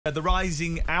The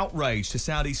rising outrage to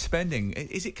Saudi spending,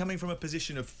 is it coming from a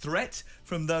position of threat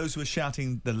from those who are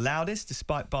shouting the loudest?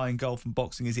 Despite buying golf and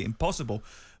boxing, is it impossible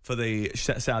for the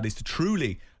Saudis to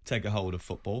truly take a hold of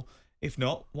football? If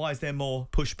not, why is there more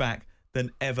pushback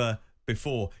than ever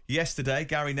before? Yesterday,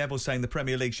 Gary Neville saying the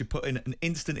Premier League should put in an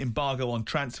instant embargo on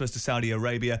transfers to Saudi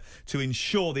Arabia to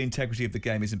ensure the integrity of the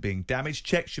game isn't being damaged.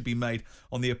 Checks should be made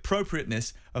on the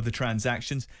appropriateness of the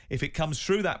transactions. If it comes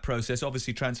through that process,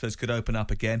 obviously transfers could open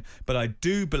up again. But I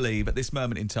do believe at this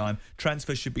moment in time,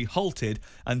 transfers should be halted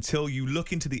until you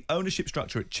look into the ownership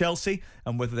structure at Chelsea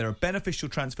and whether there are beneficial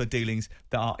transfer dealings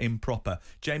that are improper.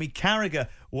 Jamie Carragher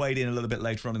weighed in a little bit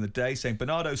later on in the day, saying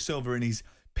Bernardo Silva in his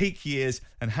peak years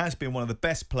and has been one of the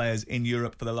best players in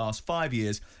Europe for the last 5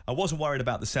 years. I wasn't worried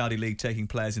about the Saudi League taking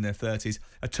players in their 30s.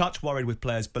 A touch worried with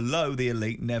players below the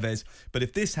elite, Neves. But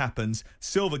if this happens,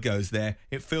 Silva goes there,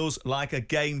 it feels like a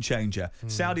game changer.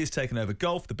 Saudi has taken over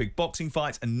golf, the big boxing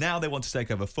fights, and now they want to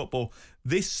take over football.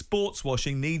 This sports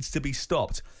washing needs to be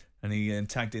stopped. And he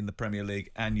tagged in the Premier League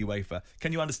and UEFA.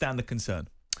 Can you understand the concern?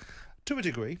 To a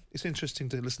degree. It's interesting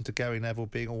to listen to Gary Neville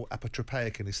being all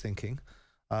apotropaic in his thinking.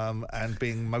 And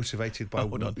being motivated by,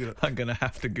 Hold on. I'm going to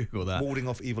have to Google that. Warding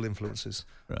off evil influences,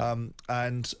 right.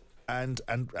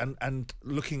 and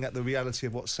looking at the reality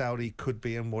of what Saudi could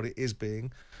be and what it is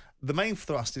being. The main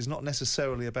thrust is not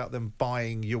necessarily about them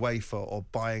buying UEFA or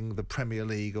buying the Premier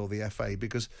League or the FA,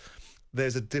 because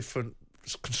there's a different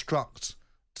construct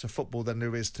to football than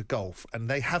there is to golf, and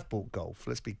they have bought golf.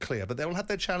 Let's be clear, but they will have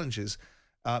their challenges.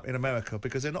 In America,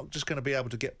 because they're not just going to be able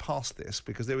to get past this,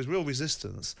 because there is real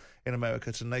resistance in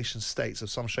America to nation states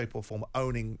of some shape or form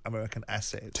owning American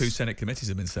assets. 2 Senate committees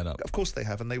have been set up. Of course they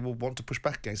have, and they will want to push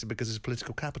back against it because there's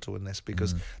political capital in this,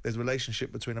 because there's a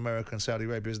relationship between America and Saudi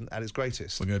Arabia isn't at its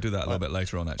greatest. We're going to do that a little bit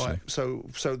later on, actually. Right.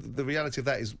 So the reality of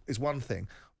that is one thing,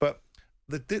 but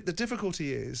the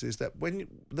difficulty is that when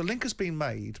the link has been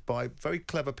made by very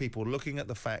clever people looking at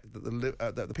the fact that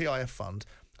the PIF fund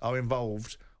are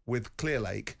involved with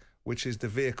Clearlake, which is the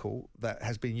vehicle that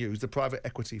has been used, the private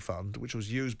equity fund, which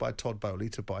was used by Todd Boehly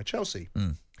to buy Chelsea.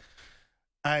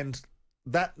 And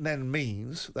that then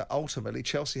means that ultimately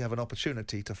Chelsea have an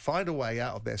opportunity to find a way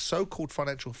out of their so-called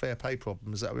financial fair play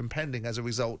problems that are impending as a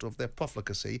result of their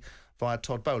profligacy via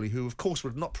Todd Boehly, who, of course,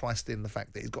 would have not priced in the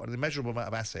fact that he's got an immeasurable amount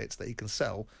of assets that he can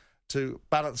sell to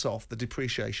balance off the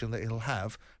depreciation that he'll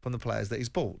have from the players that he's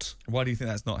bought. Why do you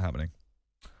think that's not happening?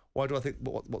 Why do I think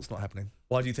what's not happening?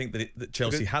 Why do you think that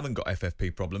Chelsea haven't got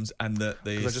FFP problems and that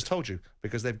Because I just told you,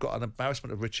 because they've got an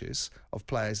embarrassment of riches of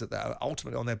players that are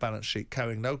ultimately on their balance sheet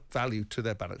carrying no value to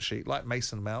their balance sheet, like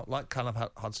Mason Mount, like Callum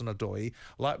Hudson-Odoi,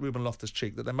 like Ruben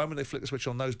Loftus-Cheek, that the moment they flick the switch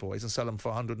on those boys and sell them for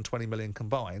 120 million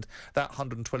combined, that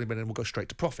 120 million will go straight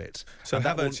to profit. So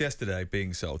Havertz yesterday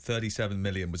being sold, 37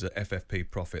 million was an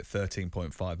FFP profit,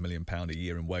 13.5 million pound a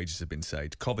year in wages have been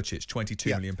saved. Kovacic, 22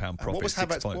 million pound profit. What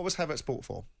was Havertz bought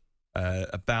for?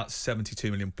 About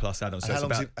 72 million plus add-ons. So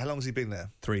how long has he been there?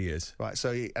 3 years. Right.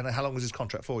 So and how long was his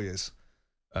contract? 4 years.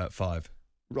 5.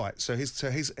 Right. So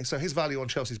his value on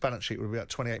Chelsea's balance sheet would be about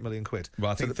 28 million quid. Well,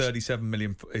 I think 37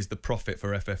 million is the profit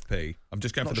for FFP. I'm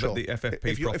just going for the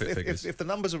FFP profit figures. If the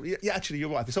numbers are actually you're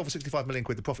right. If they sold for 65 million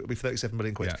quid, the profit would be 37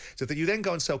 million quid. Yeah. So that you then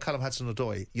go and sell Callum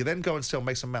Hudson-Odoi, you then go and sell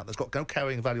Mason Mount that's got no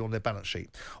carrying value on their balance sheet.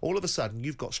 All of a sudden,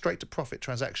 you've got straight to profit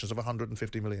transactions of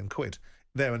 150 million quid.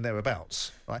 There and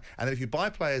thereabouts, right? And then if you buy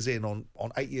players in on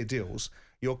 8-year deals,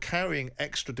 you're carrying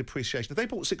extra depreciation. If they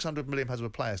bought 600 million pounds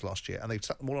worth of players last year and they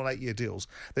stuck them all on 8-year deals,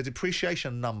 their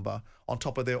depreciation number on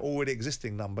top of their already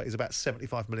existing number is about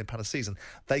 75 million pounds a season.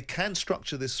 They can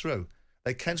structure this through.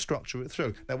 They can structure it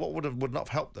through. Now, what would not have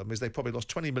helped them is they probably lost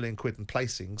 20 million quid in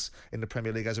placings in the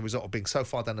Premier League as a result of being so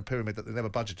far down the pyramid that they never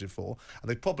budgeted for. And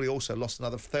they probably also lost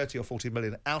another 30 or 40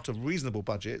 million out of reasonable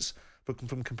budgets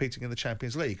from competing in the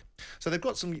Champions League. So they've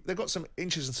got some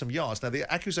inches and some yards. Now,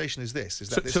 the accusation is this.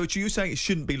 So you're saying it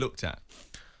shouldn't be looked at?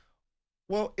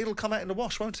 Well, it'll come out in the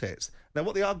wash, won't it? Now,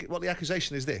 what the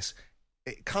accusation is this.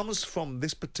 It comes from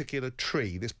this particular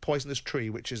tree, this poisonous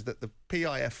tree, which is that the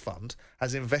PIF fund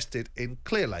has invested in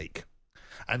Clearlake.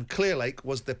 And Clearlake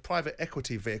was the private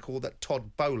equity vehicle that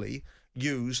Todd Boehly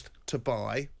used to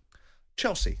buy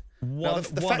Chelsea. One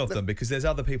of them, because there's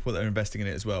other people that are investing in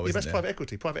it as well, isn't there? Private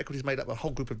equity. Private equity is made up of a whole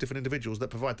group of different individuals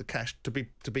that provide the cash to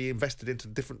be invested into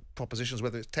different propositions,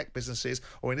 whether it's tech businesses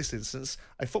or, in this instance,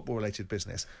 a football-related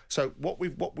business. So what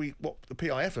the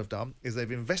PIF have done is they've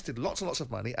invested lots and lots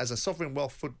of money, as a sovereign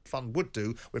wealth fund would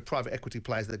do with private equity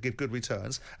players that give good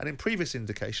returns. And in previous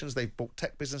indications, they've bought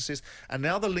tech businesses. And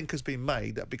now the link has been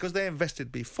made that because they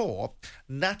invested before,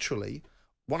 naturally,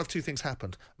 one of two things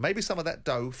happened. Maybe some of that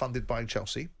dough funded buying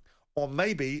Chelsea, Or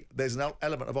maybe there's an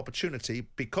element of opportunity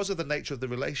because of the nature of the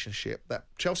relationship that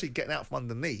Chelsea getting out from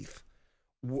underneath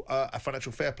a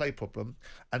financial fair play problem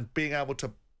and being able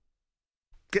to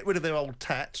get rid of their old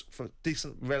tat for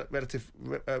decent relative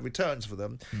returns for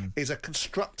them is a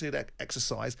constructed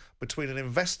exercise between an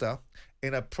investor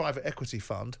in a private equity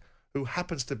fund who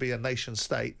happens to be a nation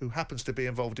state, who happens to be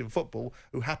involved in football,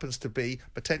 who happens to be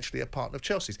potentially a partner of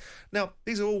Chelsea's. Now,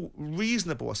 these are all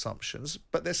reasonable assumptions,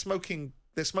 but they're smoking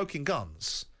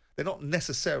guns. They're not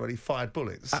necessarily fired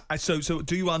bullets. So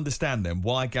do you understand then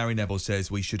why Gary Neville says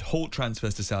we should halt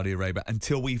transfers to Saudi Arabia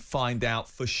until we find out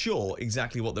for sure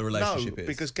exactly what the relationship is? No,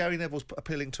 because Gary Neville's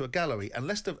appealing to a gallery.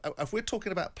 Unless if we're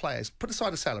talking about players, put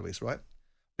aside the salaries, right?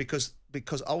 Because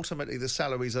ultimately the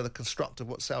salaries are the construct of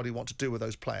what Saudi want to do with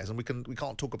those players, and we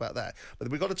can't talk about that. But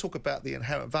we've got to talk about the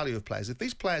inherent value of players. If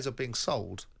these players are being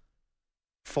sold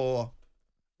for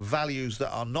values that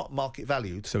are not market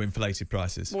valued, so inflated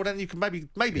prices, well then you can maybe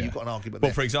you've got an argument.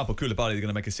 Well, for example, Koulibaly they're going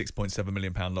to make a £6.7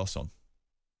 million loss on.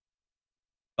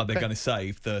 But they're going to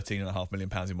save £13.5 million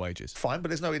in wages. Fine, but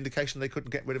there's no indication they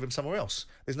couldn't get rid of him somewhere else.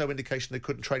 There's no indication they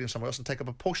couldn't trade him somewhere else and take up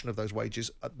a portion of those wages.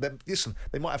 Listen,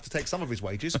 they might have to take some of his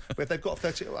wages, but if they've got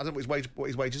 30, I don't know what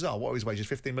his wages are. What are his wages?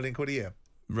 15 million quid a year.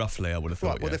 Roughly, I would have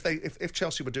thought. Right. Well, if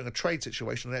Chelsea were doing a trade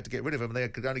situation and they had to get rid of him, and they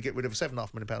could only get rid of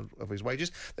 £7.5 million of his wages,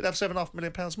 they'd have £7.5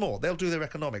 million more. They'll do their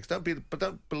economics. Don't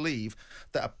believe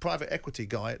that a private equity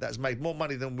guy that's made more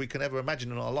money than we can ever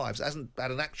imagine in our lives hasn't had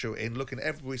an actuary in looking at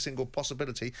every single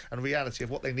possibility and reality of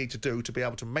what they need to do to be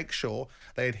able to make sure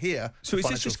they adhere. So is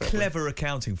this just clever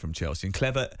accounting from Chelsea and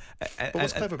clever? But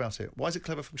what's clever about it? Why is it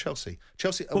clever from Chelsea?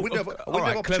 Chelsea,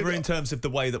 clever in terms of the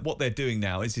way that what they're doing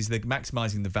now is they're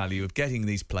maximising the value of getting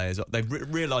these players. They've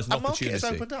realised an opportunity. A market has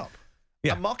opened up.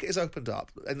 Yeah. A market has opened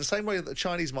up in the same way that the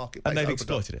Chinese market and they've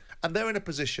exploited it. And they're in a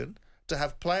position to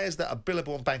have players that are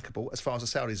billable and bankable as far as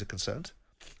the Saudis are concerned.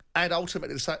 And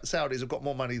ultimately, the Saudis have got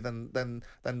more money than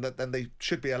they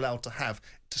should be allowed to have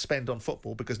to spend on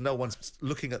football because no one's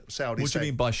looking at Saudis. What do you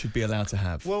mean by should be allowed to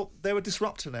have? Well, they're a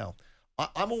disruptor now.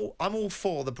 I'm all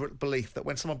for the belief that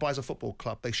when someone buys a football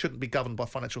club, they shouldn't be governed by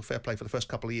financial fair play for the first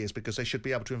couple of years because they should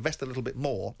be able to invest a little bit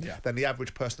more than the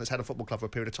average person that's had a football club for a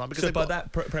period of time. Because so by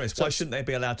that premise, why shouldn't they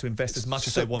be allowed to invest as much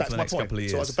as they want for the next couple of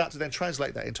years? So I was about to then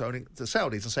translate that into owning the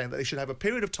Saudis and saying that they should have a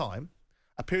period of time,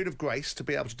 a period of grace to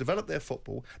be able to develop their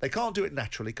football. They can't do it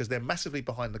naturally because they're massively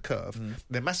behind the curve.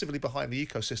 They're massively behind the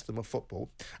ecosystem of football.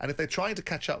 And if they're trying to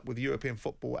catch up with European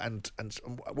football and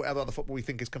whatever other football we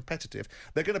think is competitive,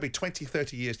 they're going to be 20,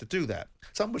 30 years to do that.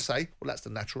 Some would say, well, that's the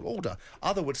natural order.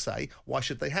 Other would say, why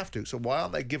should they have to? So why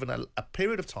aren't they given a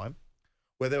period of time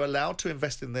where they're allowed to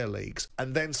invest in their leagues,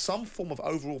 and then some form of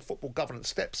overall football governance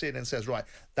steps in and says, right,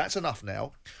 that's enough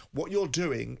now. What you're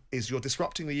doing is you're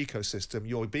disrupting the ecosystem.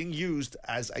 You're being used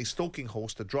as a stalking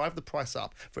horse to drive the price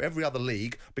up for every other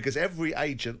league because every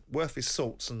agent worth his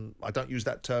salts, and I don't use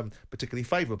that term particularly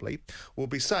favourably, will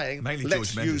be saying,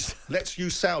 let's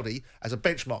use Saudi as a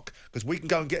benchmark because we can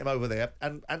go and get him over there.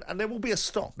 And there will be a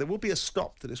stop. There will be a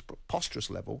stop to this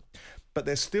preposterous level, but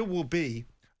there still will be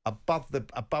above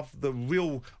the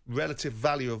real relative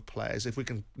value of players, if we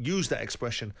can use that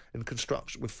expression in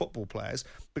construction with football players,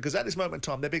 because at this moment in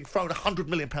time they're being thrown £100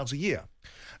 million a year,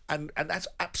 and that's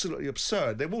absolutely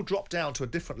absurd. They will drop down to a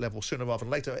different level sooner rather than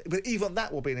later, but even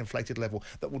that will be an inflated level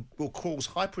that will cause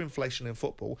hyperinflation in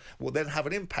football, will then have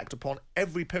an impact upon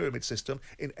every pyramid system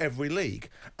in every league,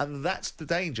 and that's the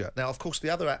danger. Now, of course, the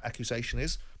other accusation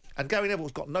is, and Gary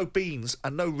Neville's got no beans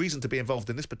and no reason to be involved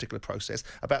in this particular process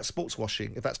about sports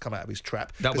washing, if that's come out of his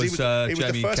trap. That was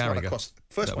Jamie Carragher.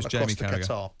 First one across to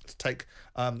Qatar to take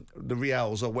the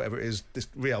reals or whatever it is.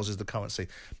 Reals is the currency.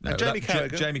 No, Jamie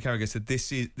Carragher said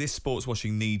this sports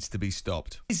washing needs to be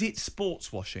stopped. Is it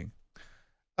sports washing?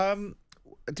 It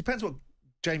depends what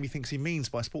Jamie thinks he means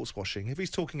by sports washing. If he's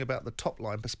talking about the top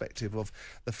line perspective of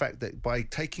the fact that by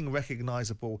taking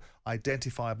recognisable,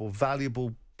 identifiable,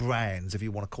 valuable brands, if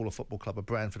you want to call a football club a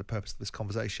brand for the purpose of this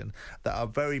conversation, that are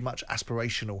very much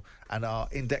aspirational and are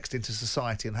indexed into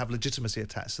society and have legitimacy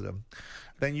attached to them,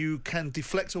 then you can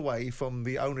deflect away from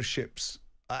the ownership's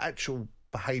actual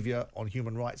behaviour on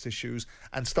human rights issues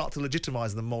and start to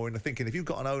legitimise them more into thinking, if you've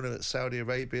got an owner that's Saudi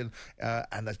Arabian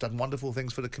and that's done wonderful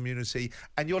things for the community,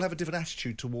 and you'll have a different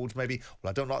attitude towards maybe, well,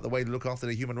 I don't like the way they look after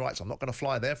their human rights, I'm not going to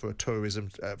fly there for a tourism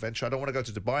venture, I don't want to go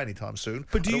to Dubai anytime soon.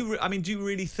 But do you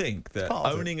really think that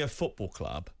owning a football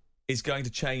club is going to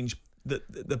change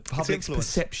the public's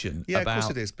perception about of course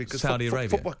it is, because Saudi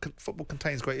Arabia? Football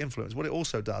contains great influence. What it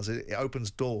also does is it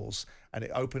opens doors and it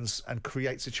opens and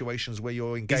creates situations where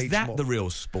you're engaged. Is that more. The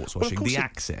real sports washing? Well, the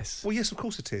access? Well, yes, of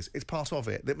course it is. It's part of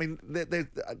it. I mean,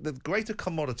 the greater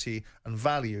commodity and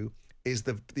value is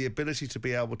the ability to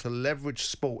be able to leverage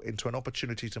sport into an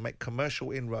opportunity to make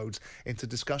commercial inroads into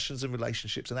discussions and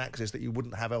relationships and access that you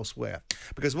wouldn't have elsewhere.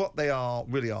 Because what they are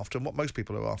really after, and what most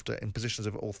people are after in positions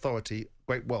of authority,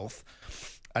 great wealth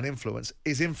and influence,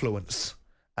 is influence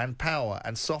and power.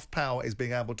 And soft power is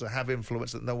being able to have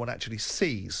influence that no one actually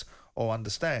sees or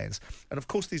understands. And of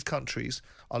course, these countries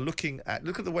are look at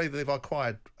the way that they've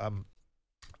acquired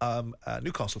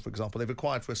Newcastle, for example. They've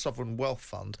acquired for a sovereign wealth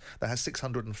fund that has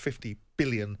 £650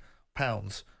 billion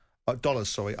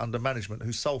dollars under management,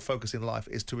 whose sole focus in life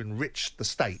is to enrich the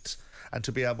state and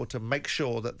to be able to make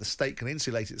sure that the state can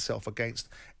insulate itself against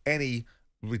any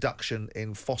reduction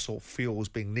in fossil fuels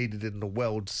being needed in the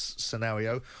world's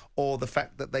scenario, or the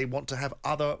fact that they want to have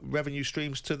other revenue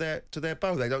streams to their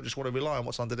bow. They don't just want to rely on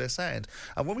what's under their sand.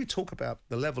 And when we talk about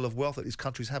the level of wealth that these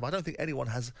countries have, I don't think anyone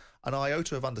has an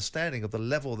iota of understanding of the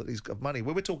level that of money.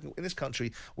 When we're talking in this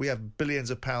country, we have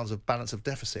billions of pounds of balance of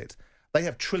deficit. They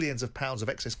have trillions of pounds of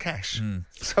excess cash.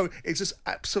 So it's just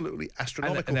absolutely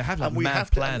astronomical. And they have like we mad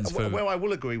have plans to, for... Where I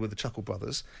will agree with the Chuckle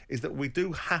brothers is that we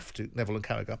do have to, Neville and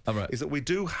Carragher, is that we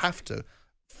do have to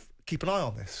keep an eye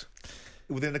on this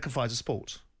within the confines of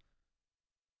sport.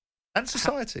 And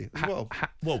society as well.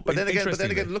 But then again,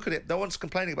 look at it. No one's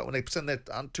complaining about when they send their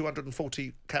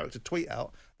 240-character tweet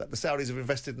out that the Saudis have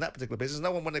invested in that particular business.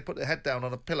 No one, when they put their head down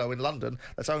on a pillow in London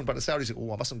that's owned by the Saudis, think,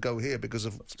 I mustn't go here because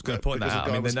of... I was going to point that out.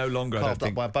 I mean, they're no longer... I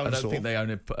don't think they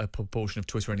own a proportion of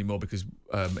Twitter anymore because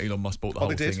Elon Musk bought the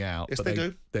whole thing out. Yes, they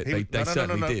do. They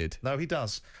certainly did. No, he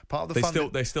does. Part of the funding...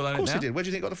 They still own it now? Of course he did. Where do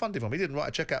you think he got the funding from? He didn't write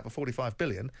a cheque out for $45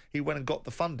 billion. He went and got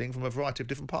the funding from a variety of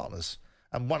different partners.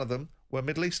 And one of them were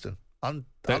Middle Eastern.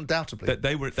 Undoubtedly.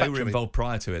 They were involved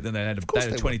prior to it. Then they had a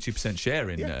 22% share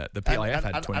in the PIF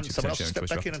had 22% and someone else share in stepped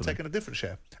back in and taken a different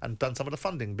share and done some of the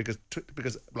funding because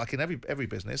like in every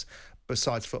business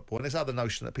besides football, and this other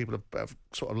notion that people have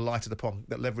sort of lighted upon,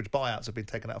 that leverage buyouts have been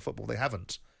taken out of football. They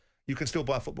haven't. You can still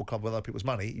buy a football club with other people's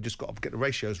money. You just got to get the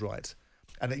ratios right.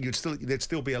 And they'd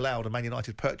still be allowed a Man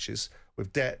United purchase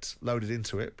with debt loaded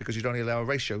into it because you'd only allow a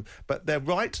ratio. But they're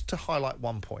right to highlight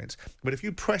one point. But if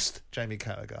you pressed Jamie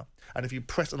Carragher, and if you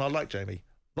pressed, and I like Jamie,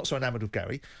 not so enamoured of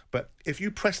Gary, but if you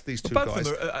pressed these two guys... Both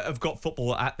of them have got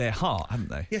football at their heart, haven't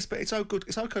they? Yes, but it's so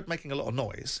good making a lot of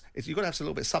noise. You've got to have a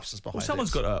little bit of substance behind it. Well,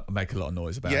 someone's got to make a lot of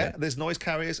noise about it. Yeah, there's noise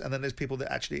carriers, and then there's people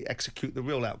that actually execute the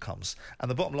real outcomes. And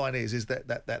the bottom line is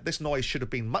that this noise should have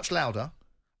been much louder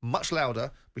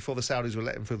before the Saudis were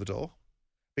letting through the door.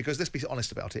 Because let's be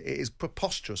honest about it, it is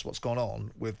preposterous what's gone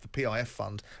on with the PIF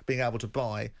fund being able to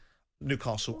buy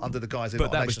Newcastle under the guise of...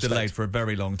 But that was delayed for a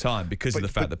very long time because of the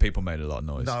fact that people made a lot of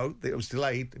noise. No, it was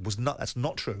delayed. That's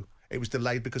not true. It was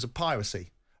delayed because of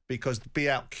piracy. Because the Be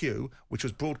Out Q, which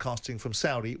was broadcasting from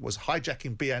Saudi, was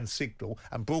hijacking BeIN signal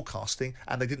and broadcasting,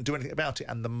 and they didn't do anything about it.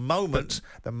 And the moment...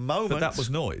 But that was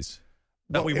noise.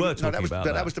 That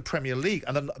was the Premier League,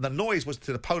 and the noise was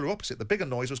to the polar opposite. The bigger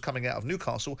noise was coming out of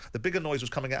Newcastle. The bigger noise was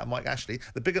coming out of Mike Ashley.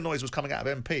 The bigger noise was coming out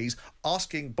of MPs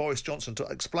asking Boris Johnson to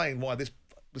explain why this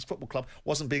football club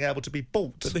wasn't being able to be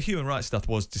bought. But the human rights stuff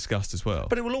was discussed as well.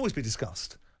 But it will always be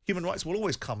discussed. Human rights will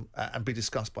always come and be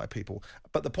discussed by people.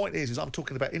 But the point is I'm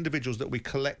talking about individuals that we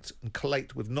collect and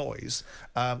collate with noise,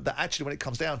 that actually, when it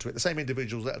comes down to it, the same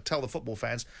individuals that tell the football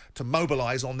fans to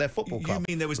mobilise on their football club.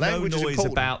 You mean there was no noise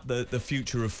about the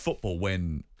future of football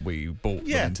when we brought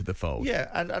them into the fold? Yeah,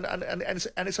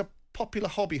 and it's a popular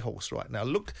hobby horse right now.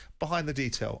 Look behind the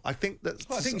detail. I think that...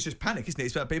 Well, I think it's just panic, isn't it?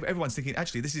 It's about people, everyone's thinking,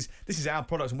 actually, this is our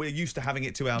product and we're used to having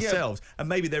it to ourselves. And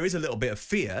maybe there is a little bit of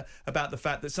fear about the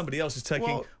fact that somebody else is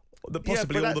taking...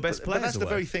 possibly all the best players. But that's the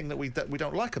very thing that we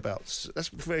don't like about. That's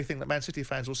the very thing that Man City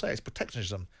fans will say. It's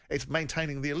protectionism. It's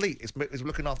maintaining the elite. It's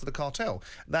looking after the cartel.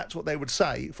 That's what they would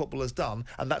say football has done,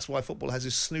 and that's why football has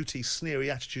this snooty,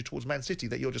 sneery attitude towards Man City,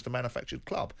 that you're just a manufactured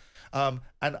club.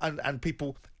 And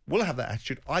people will have that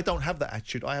attitude. I don't have that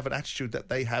attitude. I have an attitude that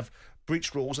they have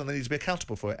breached rules and they need to be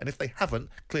accountable for it. And if they haven't,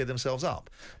 clear themselves up.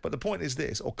 But the point is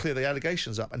this, or clear the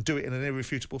allegations up and do it in an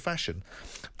irrefutable fashion.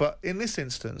 But in this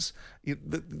instance,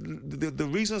 the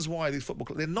reasons why these football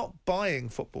clubs, they're not buying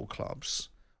football clubs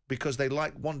because they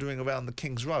like wandering around the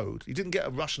King's Road. You didn't get a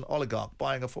Russian oligarch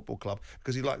buying a football club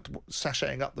because he liked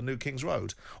sashaying up the new King's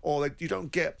Road. Or you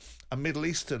don't get a Middle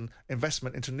Eastern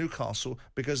investment into Newcastle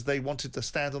because they wanted to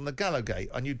stand on the Gallowgate.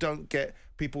 And you don't get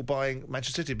people buying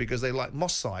Manchester City because they like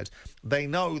Moss Side. They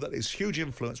know that there's huge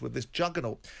influence with this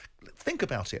juggernaut. Think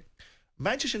about it.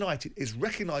 Manchester United is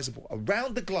recognisable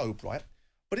around the globe, right?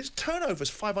 But its turnover is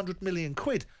 500 million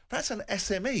quid. That's an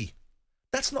SME.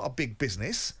 That's not a big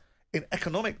business in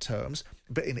economic terms,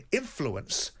 but in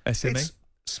influence, SME? it's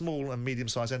small and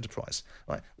medium-sized enterprise.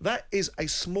 Right? That is a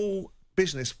small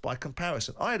business by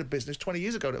comparison. I had a business 20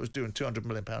 years ago that was doing £200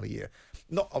 million a year.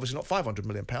 Obviously not £500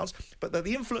 million, but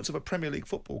the influence of a Premier League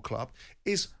football club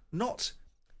is not...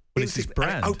 Well, it's his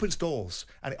brand. It opens doors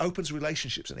and it opens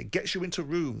relationships and it gets you into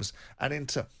rooms and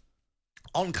into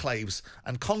enclaves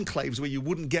and conclaves where you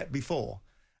wouldn't get before.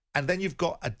 And then you've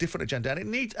got a different agenda.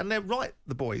 And they're right,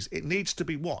 the boys, it needs to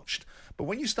be watched. But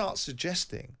when you start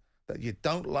suggesting that you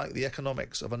don't like the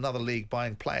economics of another league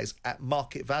buying players at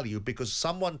market value because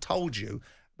someone told you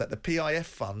that the PIF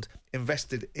fund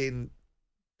invested in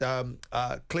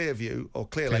Clearview or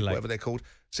Clear Lake, whatever they're called,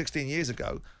 16 years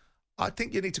ago, I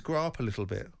think you need to grow up a little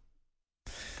bit.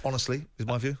 Honestly, is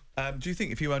my view. Do you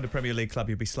think if you owned a Premier League club,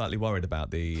 you'd be slightly worried about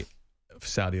the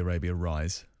Saudi Arabia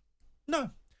rise? No.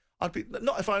 I'd be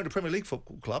not if I owned a Premier League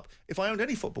football club. If I owned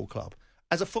any football club,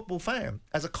 as a football fan,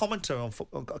 as a commentator on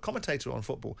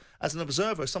football, as an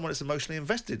observer, as someone that's emotionally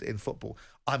invested in football,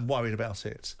 I'm worried about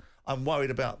it. I'm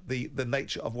worried about the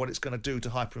nature of what it's going to do to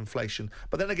hyperinflation.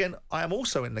 But then again, I am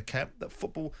also in the camp that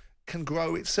football can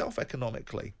grow itself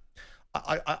economically.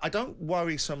 I don't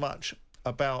worry so much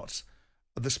about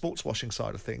the sports washing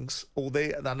side of things, and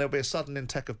there'll be a sudden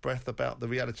intake of breath about the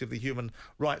reality of the human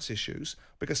rights issues,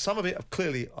 because some of it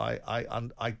clearly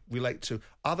I relate to.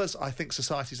 Others, I think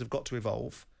societies have got to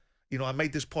evolve. You know, I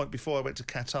made this point before I went to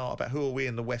Qatar about who are we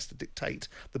in the West to dictate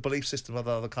the belief system of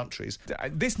other countries.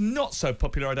 This not so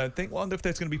popular, I don't think. I wonder if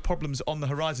there's going to be problems on the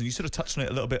horizon. You sort of touched on it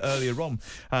a little bit earlier on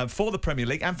for the Premier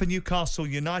League and for Newcastle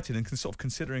United, and sort of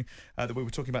considering that we were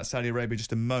talking about Saudi Arabia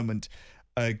just a moment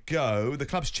ago. The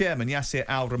club's chairman, Yasser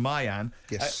Al-Rumayyan,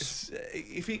 yes.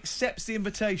 If he accepts the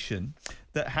invitation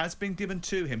that has been given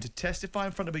to him to testify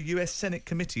in front of a US Senate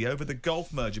committee over the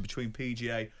Gulf merger between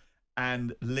PGA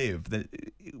and Liv, that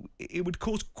it would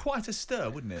cause quite a stir,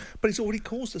 wouldn't it? But it's already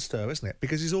caused a stir, isn't it?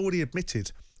 Because he's already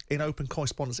admitted in open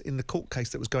correspondence in the court case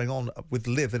that was going on with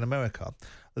Liv in America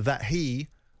that he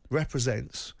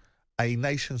represents a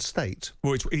nation state.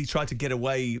 Well, he tried to get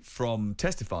away from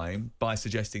testifying by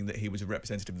suggesting that he was a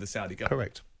representative of the Saudi government.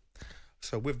 Correct.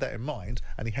 So with that in mind,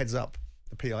 and he heads up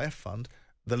the PIF fund,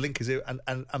 the link is here,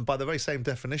 and by the very same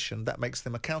definition, that makes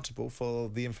them accountable for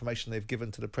the information they've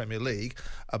given to the Premier League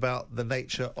about the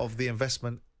nature of the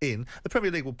investment in. The Premier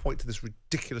League will point to this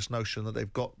ridiculous notion that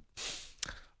they've got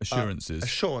assurances.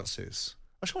 Assurances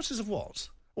of what?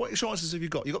 What assurances have you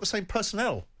got? You've got the same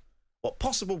personnel. What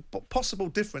possible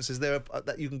difference is there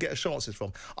that you can get assurances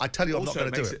from? I tell you, I'm not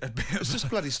going to do it. It's just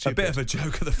bloody stupid. A bit of a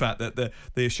joke of the fact that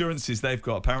the assurances they've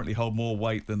got apparently hold more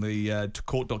weight than the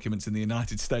court documents in the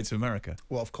United States of America.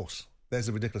 Well, of course. There's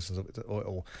the ridiculousness of it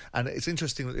all. And it's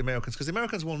interesting that because the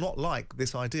Americans will not like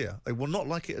this idea. They will not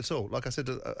like it at all. Like I said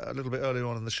a little bit earlier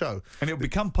on in the show. And it will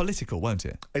become political, won't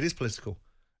it? It is political.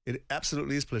 It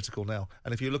absolutely is political now.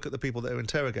 And if you look at the people that are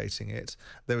interrogating it,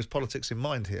 there is politics in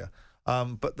mind here.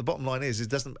 But the bottom line is, it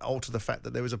doesn't alter the fact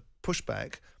that there is a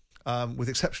pushback, with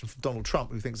exception from Donald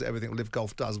Trump, who thinks that everything Live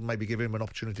Golf does, maybe give him an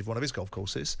opportunity for one of his golf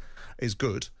courses, is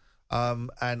good.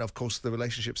 And, of course, the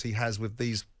relationships he has with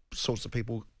these sorts of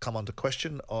people come under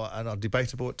question and are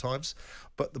debatable at times.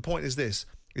 But the point is this,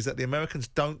 is that the Americans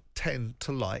don't tend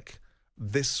to like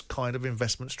this kind of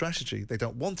investment strategy. They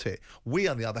don't want it. We,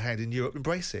 on the other hand, in Europe,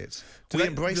 embrace it. Do they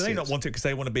not want it because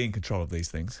they want to be in control of these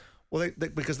things? Well,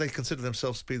 because they consider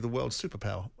themselves to be the world's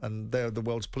superpower, and they're the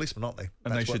world's policeman, aren't they?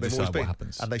 And they should decide what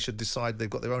happens. And they should decide they've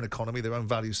got their own economy, their own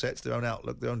value sets, their own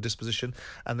outlook, their own disposition,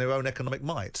 and their own economic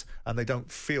might. And they don't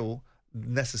feel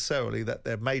necessarily that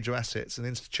their major assets and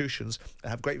institutions that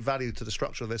have great value to the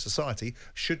structure of their society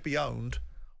should be owned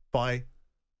by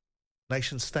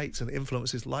nation states and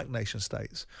influences like nation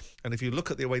states. And if you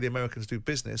look at the way the Americans do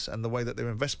business and the way that their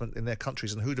investment in their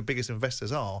countries and who the biggest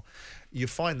investors are, you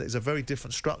find that it's a very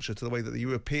different structure to the way that the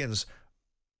Europeans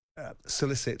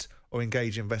solicit or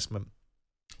engage investment.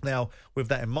 Now, with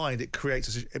that in mind, it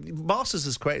creates Masters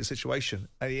has created a situation,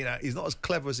 and he's not as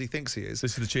clever as he thinks he is.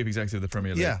 This is the chief executive of the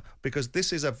Premier League. Yeah, because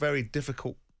this is a very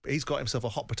difficult. He's got himself a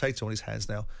hot potato on his hands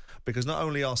now, because not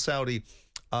only are Saudi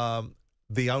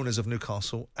the owners of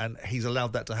Newcastle, and he's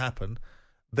allowed that to happen,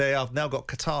 they have now got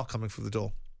Qatar coming through the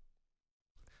door,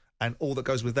 and all that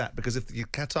goes with that. Because if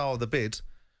Qatar are the bid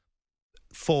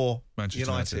for Manchester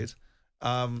United,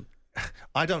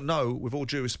 I don't know, with all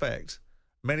due respect,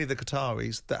 many of the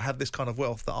Qataris that have this kind of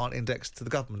wealth that aren't indexed to the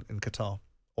government in Qatar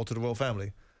or to the royal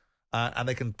family, and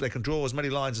they can draw as many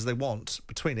lines as they want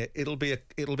between it. It'll be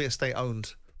a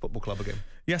state-owned football club again.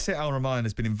 Yasser Al-Rumayyan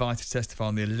has been invited to testify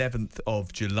on the 11th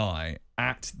of July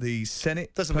at the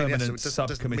Senate Permanent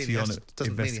Subcommittee on Investigations.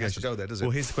 Doesn't mean he has to go there, does it?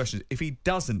 Well, here's the question. If he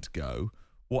doesn't go,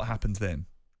 what happens then?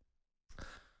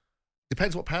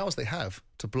 Depends what powers they have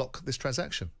to block this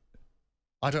transaction.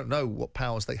 I don't know what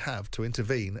powers they have to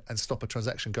intervene and stop a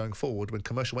transaction going forward when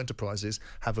commercial enterprises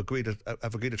have agreed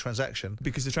a transaction.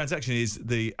 Because the transaction is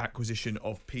the acquisition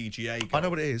of PGA Golf. I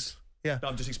know what it is. Yeah,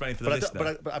 I'm just explaining for the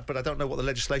listener. But I don't know what the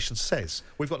legislation says.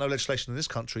 We've got no legislation in this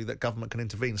country that government can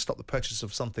intervene and stop the purchase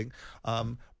of something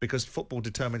because football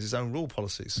determines its own rule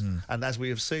policies. And as we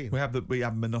have seen, we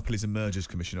have Monopolies and Mergers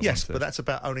Commission. Yes, but that's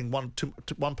about owning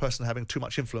one person having too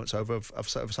much influence over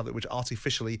something which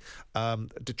artificially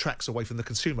detracts away from the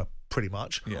consumer, pretty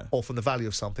much, or from the value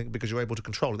of something because you're able to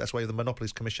control it. That's why the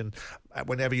Monopolies Commission,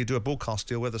 whenever you do a broadcast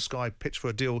deal, whether Sky pitch for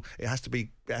a deal, it has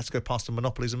to go past the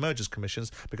Monopolies and Mergers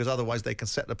Commissions because otherwise they can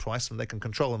set the price and they can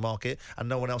control the market and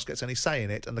no one else gets any say in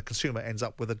it and the consumer ends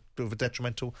up with a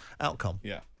detrimental outcome.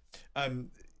 Yeah.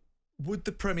 Would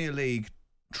the Premier League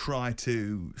try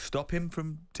to stop him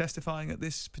from testifying at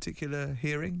this particular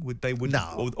hearing?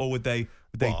 No. Or would they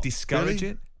discourage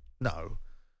it? No.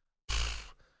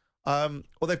 Well,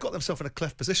 they've got themselves in a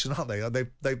cleft position, aren't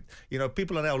they?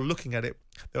 People are now looking at it.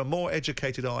 There are more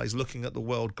educated eyes looking at the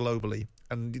world globally.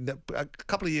 And a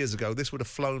couple of years ago, this would have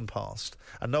flown past,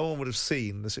 and no one would have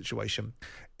seen the situation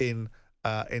in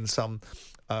some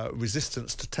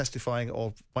resistance to testifying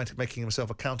or making himself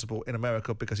accountable in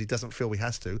America because he doesn't feel he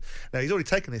has to. Now, he's already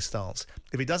taken his stance.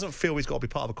 If he doesn't feel he's got to be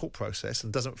part of a court process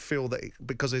and doesn't feel that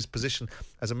because of his position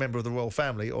as a member of the royal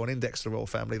family or an index to the royal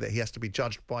family that he has to be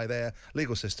judged by their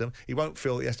legal system, he won't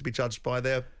feel he has to be judged by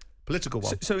their political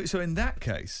one. So in that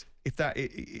case, if that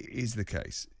is the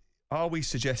case, are we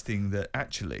suggesting that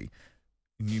actually,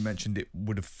 you mentioned it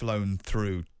would have flown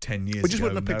through 10 years ago? We just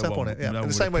wouldn't have picked up on it, yeah. In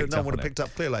the same way no one would have picked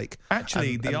up Clear Lake.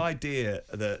 Actually, the idea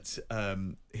that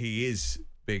he is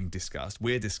being discussed,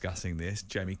 we're discussing this,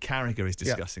 Jamie Carragher is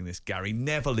discussing this, Gary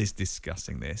Neville is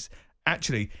discussing this.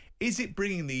 Actually, is it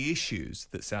bringing the issues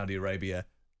that Saudi Arabia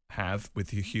have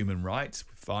with human rights,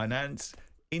 with finance,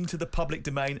 into the public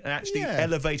domain and actually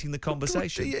elevating the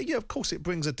conversation? Yeah, of course it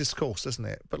brings a discourse, doesn't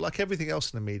it? But like everything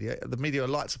else in the media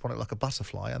lights upon it like a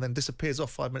butterfly and then disappears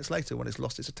off 5 minutes later when it's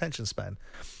lost its attention span.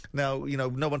 Now,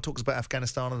 no one talks about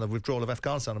Afghanistan and the withdrawal of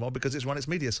Afghanistan anymore because it's run its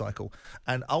media cycle.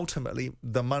 And ultimately,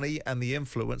 the money and the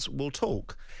influence will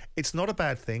talk. It's not a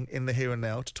bad thing in the here and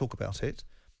now to talk about it.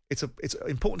 It's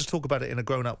important to talk about it in a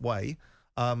grown-up way.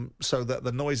 So that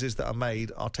the noises that are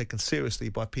made are taken seriously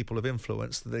by people of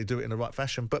influence, that they do it in the right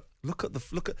fashion. But look at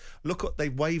they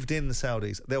waved in the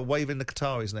Saudis. They'll wave in the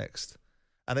Qataris next,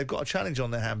 and they've got a challenge on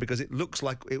their hand because it looks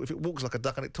like if it walks like a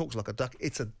duck and it talks like a duck,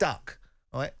 it's a duck,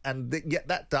 right? And yet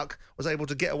that duck was able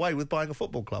to get away with buying a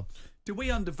football club. Do we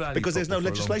undervalue because there's no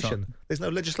football for a long legislation? time? There's no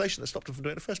legislation that stopped them from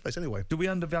doing it in the first place. Anyway, do we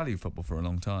undervalue football for a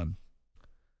long time?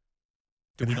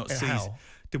 Did we not see? How?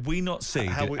 Did we not see?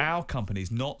 Did our companies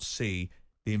not see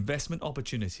the investment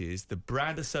opportunities, the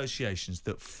brand associations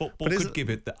that football could give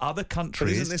it, that other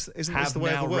countries isn't have this the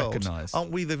way now of the world? recognised? Aren't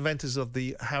we the inventors of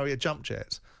the Harrier jump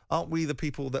jet? Aren't we the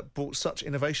people that brought such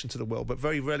innovation to the world? But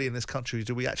very rarely in this country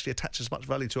do we actually attach as much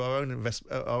value to our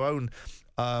own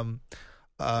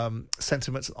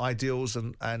sentiments, ideals,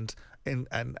 and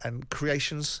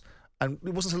creations. And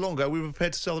it wasn't so long ago we were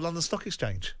prepared to sell the London Stock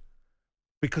Exchange.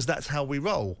 Because that's how we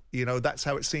roll. That's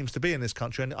how it seems to be in this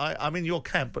country. And I'm in your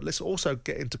camp, but let's also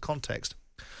get into context.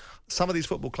 Some of these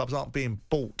football clubs aren't being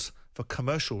bought for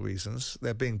commercial reasons.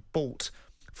 They're being bought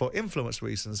for influence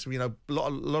reasons. A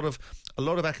lot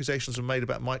of accusations were made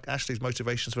about Mike Ashley's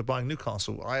motivations for buying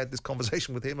Newcastle. I had this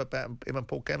conversation with him and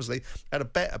Paul Kemsley. Had a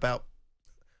bet about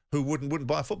who wouldn't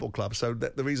buy a football club. So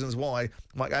that the reasons why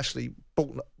Mike Ashley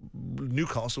bought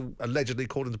Newcastle, allegedly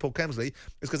according to Paul Kemsley, is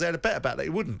because they had a bet about that he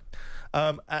wouldn't.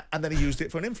 And then he used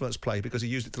it for an influence play because he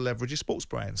used it to leverage his sports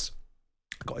brands.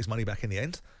 Got his money back in the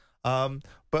end.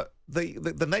 But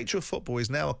the nature of football is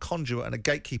now a conduit and a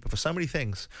gatekeeper for so many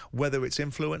things, whether it's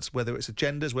influence, whether it's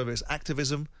agendas, whether it's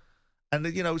activism. And,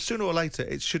 sooner or later,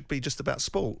 it should be just about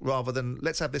sport rather than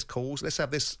let's have this cause, let's have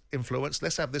this influence,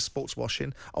 let's have this sports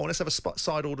washing. Oh, and let's have a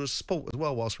side order of sport as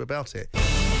well whilst we're about it.